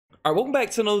Alright, welcome back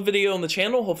to another video on the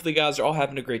channel. Hopefully you guys are all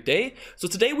having a great day. So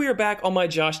today we are back on my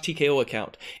Josh TKO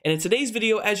account. And in today's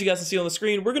video, as you guys can see on the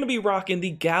screen, we're going to be rocking the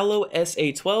GALLO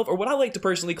SA12, or what I like to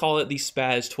personally call it, the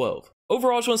SPAZ12.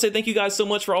 Overall, I just want to say thank you guys so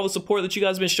much for all the support that you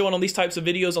guys have been showing on these types of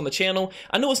videos on the channel.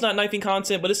 I know it's not knifing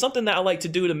content, but it's something that I like to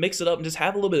do to mix it up and just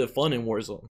have a little bit of fun in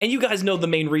Warzone. And you guys know the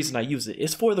main reason I use it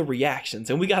is for the reactions,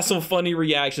 and we got some funny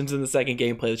reactions in the second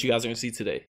gameplay that you guys are going to see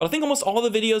today. But I think almost all the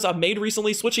videos I've made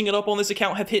recently switching it up on this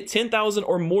account have hit 10,000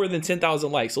 or more than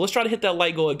 10,000 likes. So let's try to hit that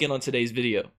like goal again on today's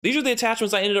video. These are the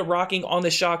attachments I ended up rocking on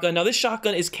this shotgun. Now this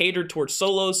shotgun is catered towards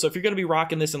solos, so if you're going to be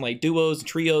rocking this in like duos and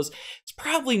trios, it's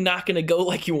probably not going to go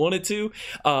like you want it to.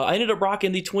 I ended up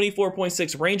rocking the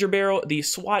 24.6 Ranger barrel, the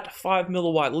SWAT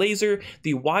 5mm laser,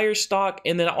 the wire stock,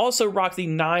 and then I also rocked the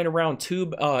 9-round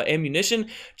tube ammunition,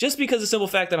 just because of the simple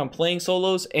fact that I'm playing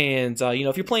solos, and you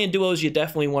know, if you're playing duos, you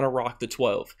definitely want to rock the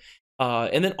 12.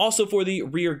 And then also for the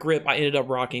rear grip, I ended up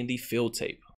rocking the field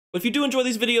tape. But if you do enjoy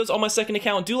these videos on my second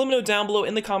account, do let me know down below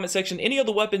in the comment section any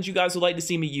other weapons you guys would like to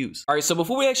see me use. Alright, so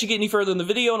before we actually get any further in the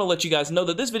video, I want to let you guys know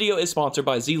that this video is sponsored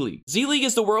by Z-League. Z-League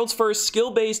is the world's first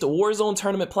skill-based Warzone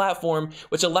tournament platform,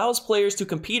 which allows players to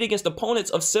compete against opponents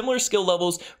of similar skill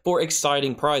levels for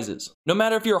exciting prizes. No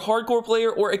matter if you're a hardcore player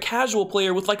or a casual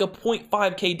player with like a 0.5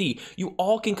 KD, you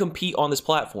all can compete on this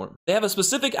platform. They have a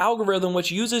specific algorithm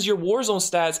which uses your Warzone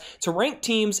stats to rank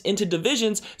teams into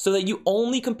divisions so that you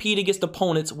only compete against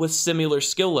opponents with similar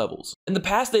skill levels. In the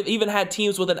past, they've even had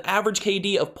teams with an average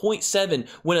KD of 0.7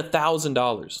 win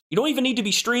 $1,000. You don't even need to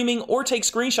be streaming or take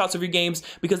screenshots of your games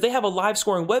because they have a live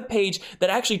scoring web page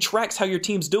that actually tracks how your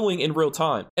team's doing in real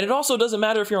time. And it also doesn't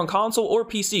matter if you're on console or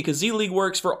PC because Z-League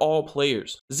works for all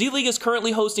players. Z-League is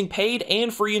currently hosting paid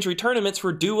and free entry tournaments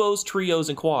for duos, trios,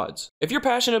 and quads. If you're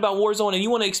passionate about Warzone and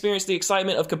you want to experience the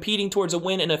excitement of competing towards a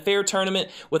win in a fair tournament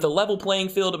with a level playing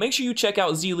field, make sure you check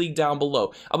out Z-League down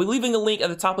below. I'll be leaving a link at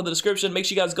the top of the description. Make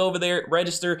sure you guys go over there,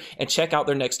 register, and check out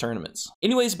their next tournaments.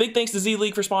 Anyways, big thanks to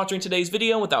Z-League for sponsoring today's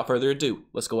video. Without further ado,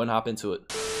 let's go and hop into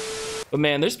it. But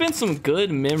man, there's been some good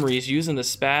memories using the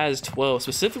SPAZ12,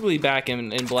 specifically back in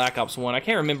Black Ops 1. I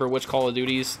can't remember which Call of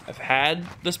Duties I've had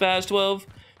the SPAZ12,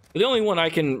 but the only one I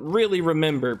can really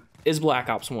remember is Black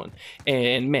Ops 1.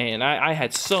 And man, I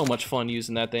had so much fun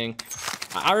using that thing.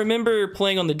 I remember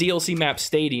playing on the DLC map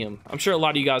Stadium. I'm sure a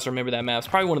lot of you guys remember that map. It's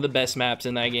probably one of the best maps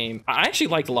in that game. I actually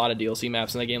liked a lot of DLC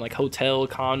maps in that game, like Hotel,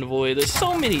 Convoy. There's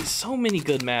so many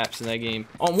good maps in that game.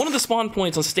 On one of the spawn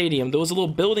points on Stadium, there was a little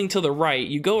building to the right.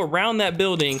 You go around that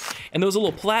building, and there was a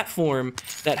little platform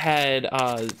that had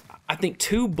I think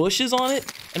 2 bushes on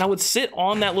it, and I would sit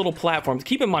on that little platform.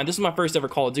 Keep in mind, this was my first ever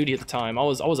Call of Duty at the time. I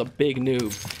was a big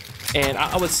noob, and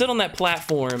I would sit on that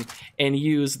platform and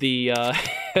use the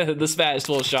the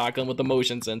SPAZ12 shotgun with the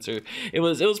motion sensor. It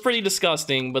was pretty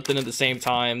disgusting, but then at the same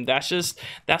time, that's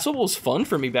what was fun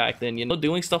for me back then. You know,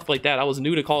 doing stuff like that. I was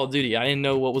new to Call of Duty. I didn't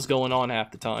know what was going on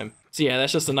half the time. So yeah,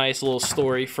 that's just a nice little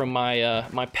story from my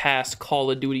my past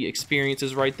Call of Duty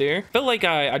experiences right there. Felt like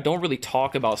I don't really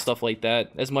talk about stuff like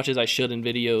that as much as I should in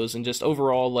videos, and just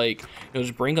overall, like, you know,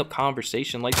 just bring up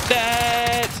conversation like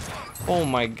that. Oh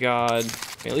my god.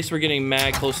 At least we're getting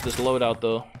mad close to this loadout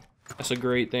though. That's a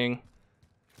great thing.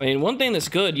 I mean, one thing that's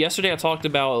good, yesterday I talked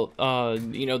about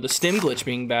you know, the stim glitch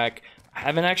being back. I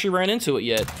haven't actually ran into it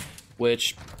yet,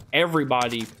 which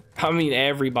everybody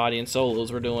in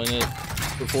solos were doing it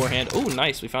beforehand. Oh,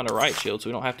 nice, we found a riot shield, so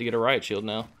we don't have to get a riot shield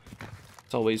now.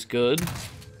 It's always good.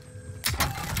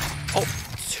 Oh,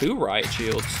 2 riot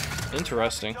shields.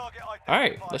 Interesting.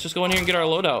 Alright, let's just go in here and get our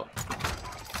loadout.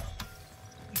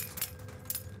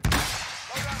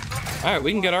 Alright,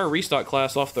 we can get our restock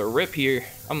class off the rip here.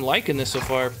 I'm liking this so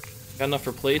far. Got enough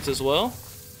for plates as well.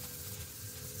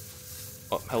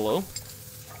 Oh, hello.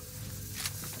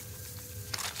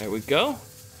 There we go.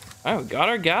 Alright, we got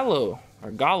our Gallo. Or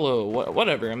Gallo,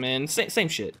 whatever, man. Same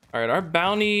shit. Alright, our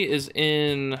bounty is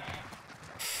in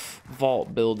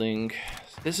vault building.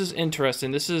 This is interesting.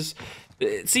 This is...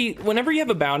 See, whenever you have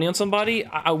a bounty on somebody,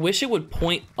 I wish it would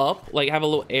point up, like have a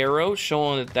little arrow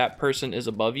showing that that person is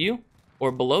above you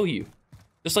or below you.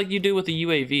 Just like you do with the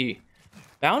UAV.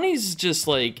 Bounties just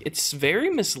like, it's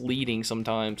very misleading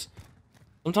sometimes.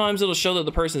 Sometimes it'll show that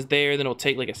the person's there, then it'll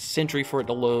take like a century for it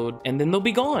to load, and then they'll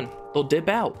be gone. They'll dip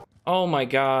out. Oh my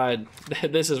god.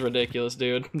 This is ridiculous,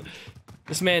 dude.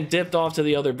 This man dipped off to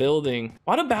the other building.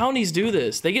 Why do bounties do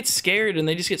this? They get scared and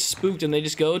they just get spooked and they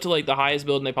just go to like the highest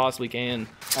building they possibly can.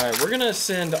 Alright, we're gonna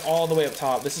ascend all the way up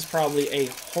top. This is probably a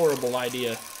horrible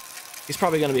idea. He's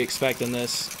probably gonna be expecting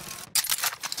this.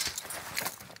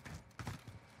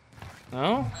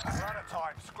 No?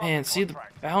 Man, see, the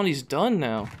bounty's done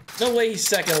now. No way he's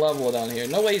second level down here.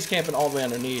 No way he's camping all the way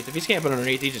underneath. If he's camping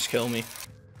underneath, he'd just kill me.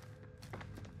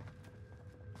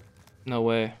 No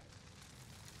way.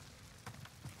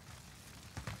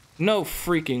 No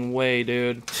freaking way,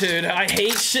 dude. Dude, I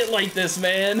hate shit like this,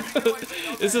 man.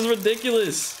 This is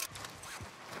ridiculous.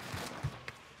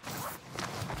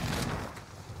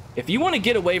 If you want to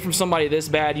get away from somebody this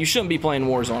bad, you shouldn't be playing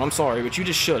Warzone. I'm sorry, but you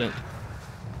just shouldn't.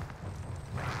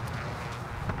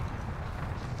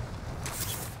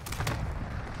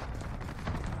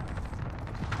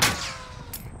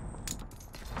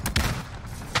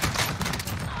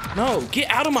 No, get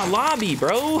out of my lobby,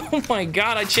 bro. Oh my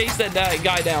god, I chased that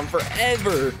guy down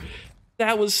forever.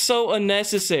 That was so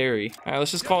unnecessary. All right,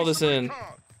 let's just call this in. All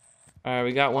right,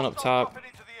 we got one up top.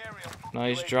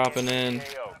 Nice, dropping in.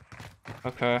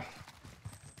 Okay.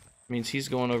 Means he's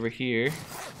going over here.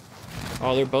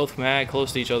 Oh, they're both mad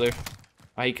close to each other.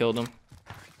 Oh, he killed him.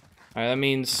 All right, that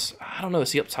means, I don't know,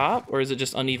 is he up top or is it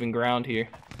just uneven ground here?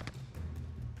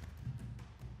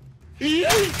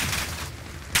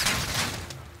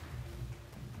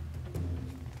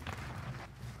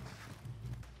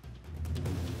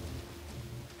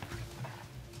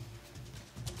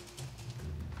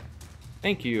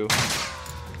 Thank you.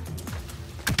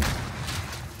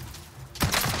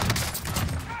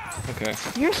 Okay.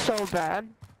 You're so bad.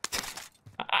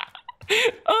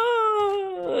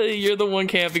 You're the one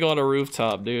camping on a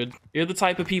rooftop, dude. You're the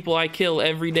type of people I kill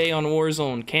every day on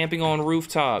Warzone, camping on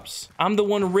rooftops. I'm the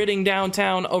one ridding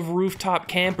downtown of rooftop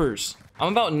campers.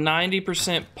 I'm about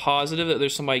 90% positive that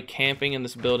there's somebody camping in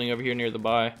this building over here near the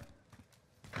buy.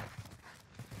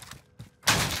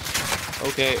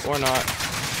 Okay, or not.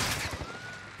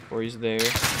 Or he's there.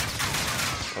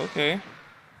 Okay.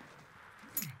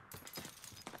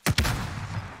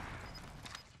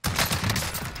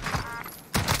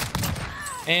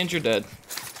 And you're dead.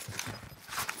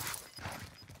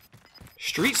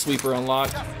 Street Sweeper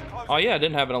unlocked. Oh yeah, I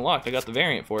didn't have it unlocked. I got the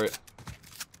variant for it.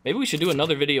 Maybe we should do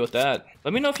another video with that.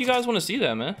 Let me know if you guys want to see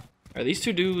that, man. Alright, these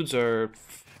two dudes are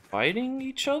fighting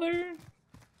each other?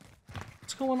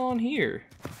 What's going on here?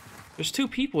 There's two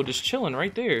people just chilling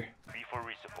right there.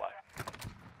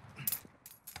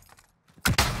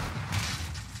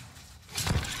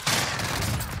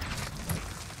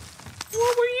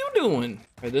 What were you doing?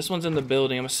 Alright, this one's in the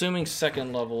building. I'm assuming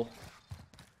second level.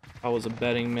 I was a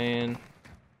betting man.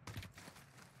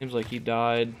 Seems like he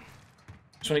died.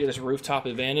 Just want to get this rooftop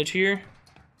advantage here.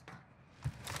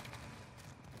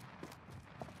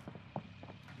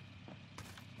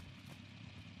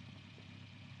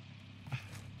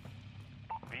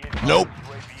 Nope.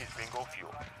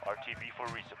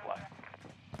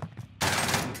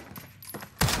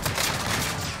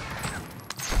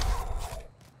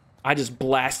 I just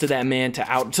blasted that man to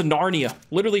Narnia.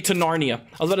 Literally to Narnia.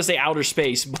 I was about to say outer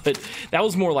space, but that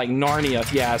was more like Narnia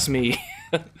if you ask me.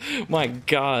 My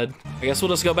god. I guess we'll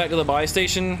just go back to the buy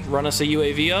station, run us a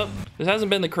UAV up. This hasn't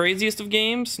been the craziest of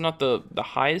games, not the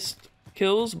highest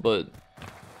kills, but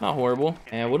not horrible.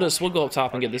 And we'll go up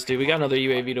top and get this dude. We got another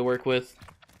UAV to work with.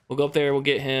 We'll go up there, we'll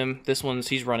get him.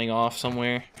 He's running off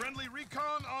somewhere.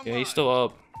 Yeah, he's still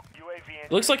up.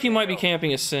 Looks like he might be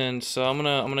camping Ascend, so I'm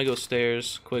gonna go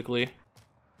stairs quickly.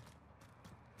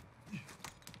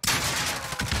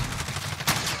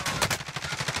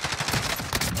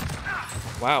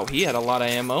 Wow, he had a lot of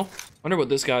ammo. Wonder what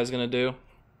this guy's gonna do.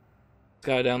 This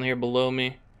guy down here below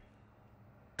me.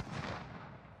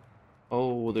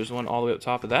 Oh, there's one all the way up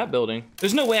top of that building.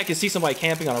 There's no way I can see somebody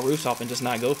camping on a rooftop and just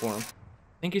not go for him.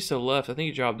 I think he's still left. I think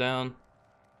he dropped down.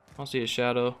 I don't see his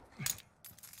shadow.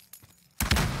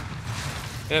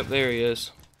 Yep, there he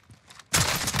is.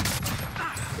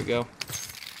 There we go.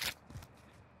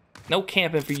 No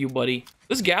camping for you, buddy.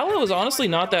 This Gallo is honestly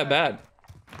not that bad.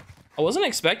 I wasn't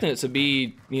expecting it to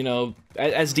be, you know,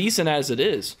 as decent as it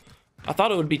is. I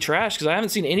thought it would be trash because I haven't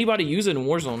seen anybody use it in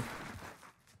Warzone.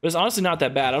 But it's honestly not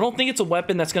that bad. I don't think it's a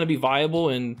weapon that's going to be viable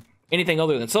in anything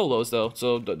other than solos, though.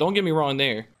 So don't get me wrong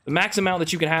there. The max amount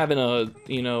that you can have in a,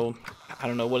 you know, I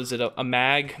don't know, what is it, a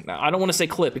mag? I don't want to say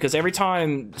clip, because every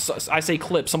time I say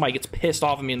clip, somebody gets pissed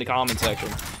off of me in the comment section.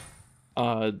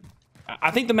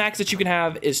 I think the max that you can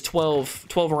have is 12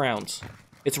 rounds.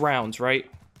 It's rounds, right?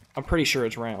 I'm pretty sure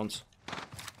it's rounds.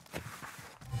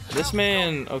 This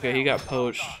man, okay, he got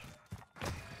poached.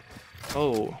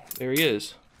 Oh, there he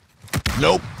is.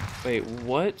 Nope. Wait,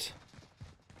 what?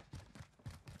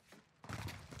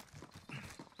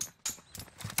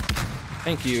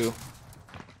 Thank you.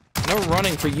 No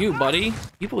running for you, buddy.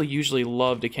 People usually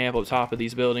love to camp up top of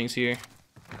these buildings here.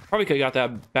 Probably could have got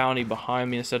that bounty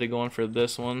behind me instead of going for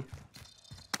this one.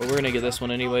 But we're gonna get this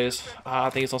one anyways. I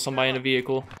think it's on somebody in a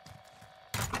vehicle.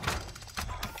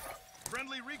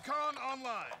 Friendly recon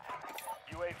online.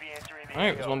 UAV entering the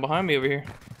Alright, there's one behind me over here.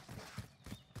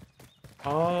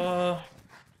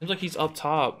 Seems like he's up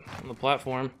top on the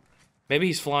platform. Maybe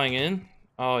he's flying in.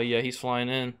 Oh yeah, he's flying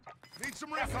in. Need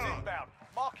some Gas is recon. inbound.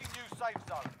 Marking new safe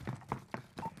zone.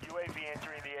 UAV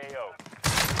entering the AO.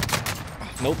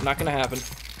 Nope, not gonna happen.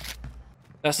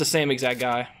 That's the same exact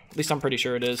guy. At least I'm pretty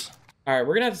sure it is. Alright,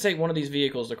 we're gonna have to take one of these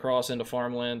vehicles to cross into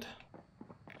farmland.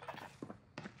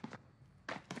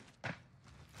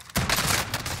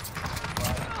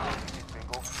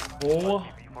 Oh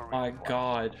my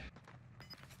god.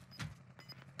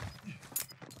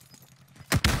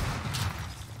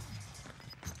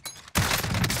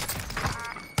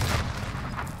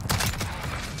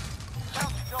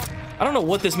 I don't know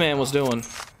what this man was doing.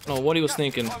 I don't know what he was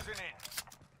thinking. Closing in.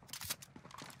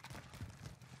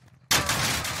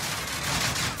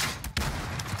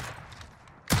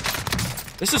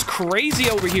 This is crazy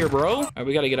over here, bro. All right,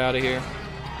 we gotta get out of here.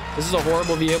 This is a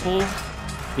horrible vehicle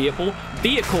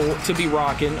to be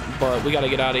rocking, but we gotta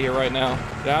get out of here right now.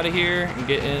 Get out of here and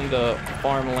get in the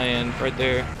farmland right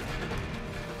there.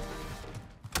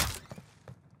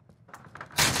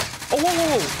 Oh, whoa,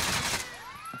 whoa, whoa.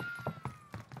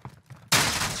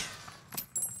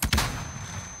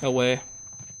 No way.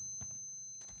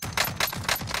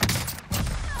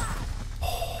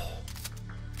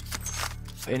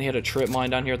 And he had a trip mine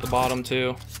down here at the bottom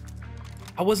too.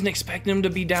 I wasn't expecting him to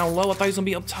be down low. I thought he was gonna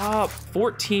be up top.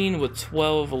 14 with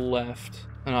 12 left.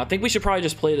 I don't know, I think we should probably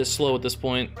just play this slow at this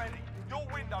point. Ready. Your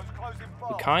windows closing We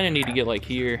fast. kind of need to get like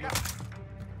here.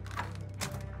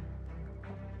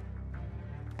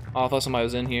 Oh, I thought somebody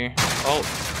was in here. Oh,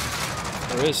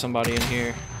 there is somebody in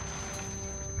here.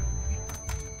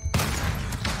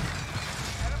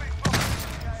 Enemy closing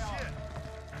the AO.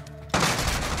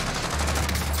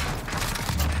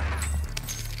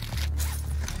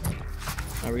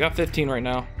 All right, we got 15 right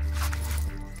now.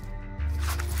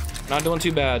 Not doing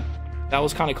too bad. That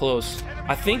was kind of close.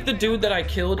 I think the dude that I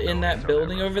killed in that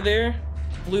building over there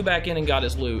flew back in and got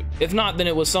his loot. If not, then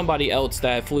it was somebody else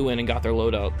that flew in and got their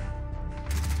loadout. To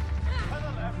the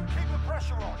left. Keep the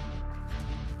pressure on.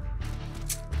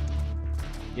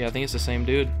 Yeah, I think it's the same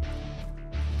dude.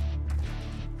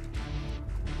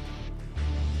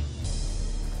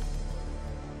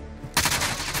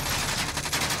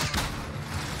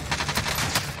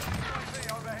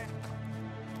 UAV overhead.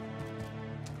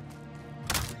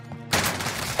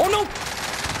 Oh no!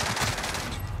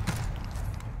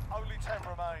 Only 10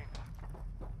 remain.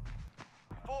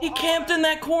 He camped in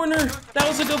that corner. That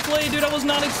was a good play, dude. I was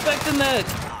not expecting that.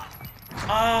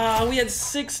 Ah, we had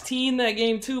 16 that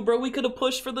game too, bro. We could have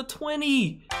pushed for the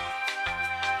 20.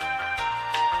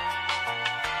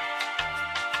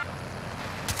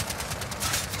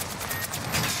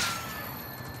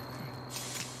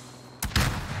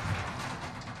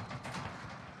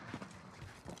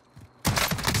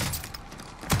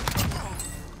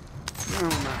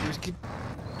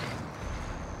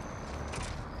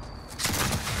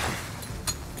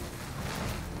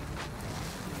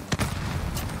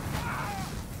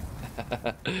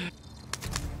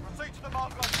 Proceed to the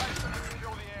marked location and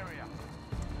secure the area.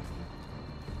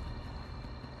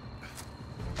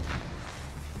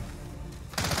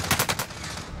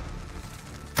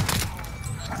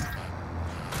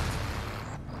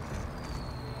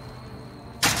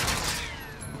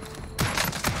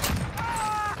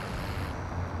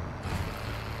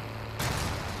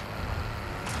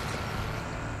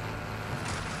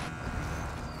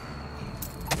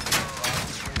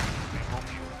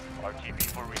 RTB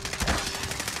for resupply.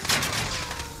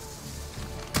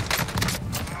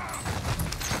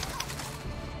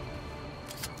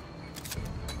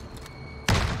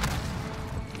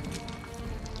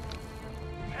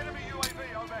 Enemy UAV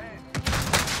overhead.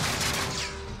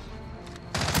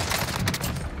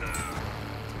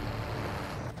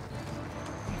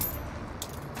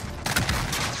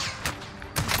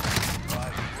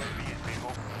 UAV is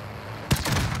bingo.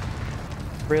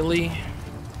 Really?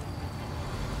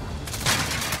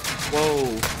 Whoa.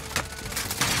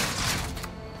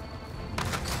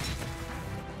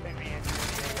 UAV entering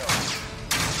the AO.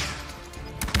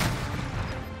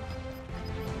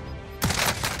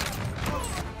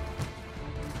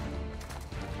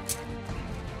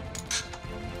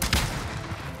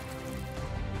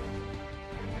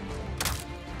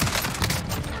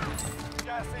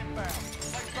 Gas inbound.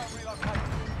 Safe zone relocated.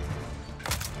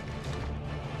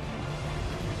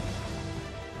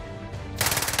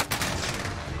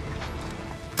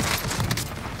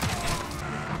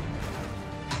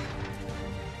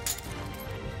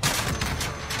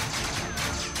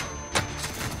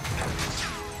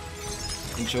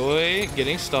 Enjoy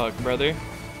getting stuck, brother.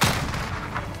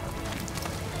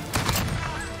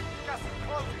 Gas is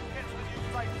closing. Get to the new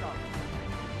safe zone.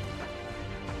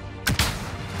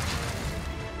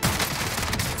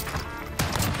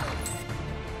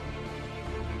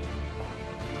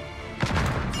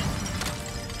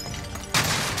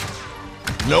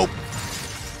 Nope.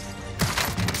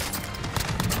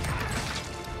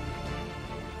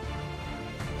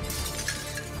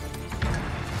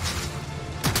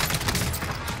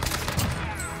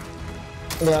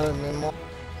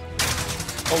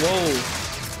 Oh, whoa.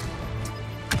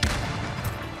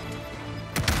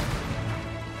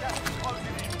 Gas is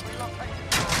closing in. Relocating.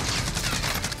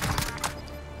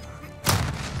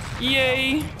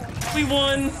 Yay! We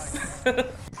won!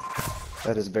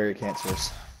 That is very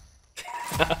cancerous.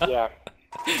 Yeah.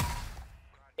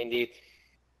 Indeed.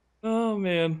 Oh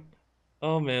man.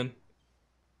 Oh man.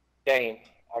 Dang,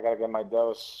 I gotta get my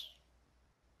dose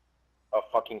of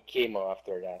fucking chemo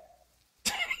after that.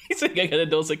 He's like, I got a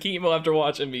dose of chemo after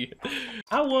watching me.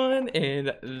 I won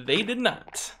and they did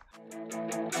not.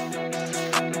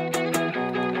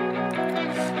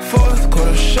 Fourth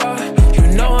quarter shot, you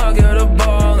know I get a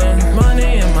ball and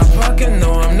money in my pocket,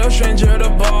 no I'm no stranger to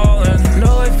ball.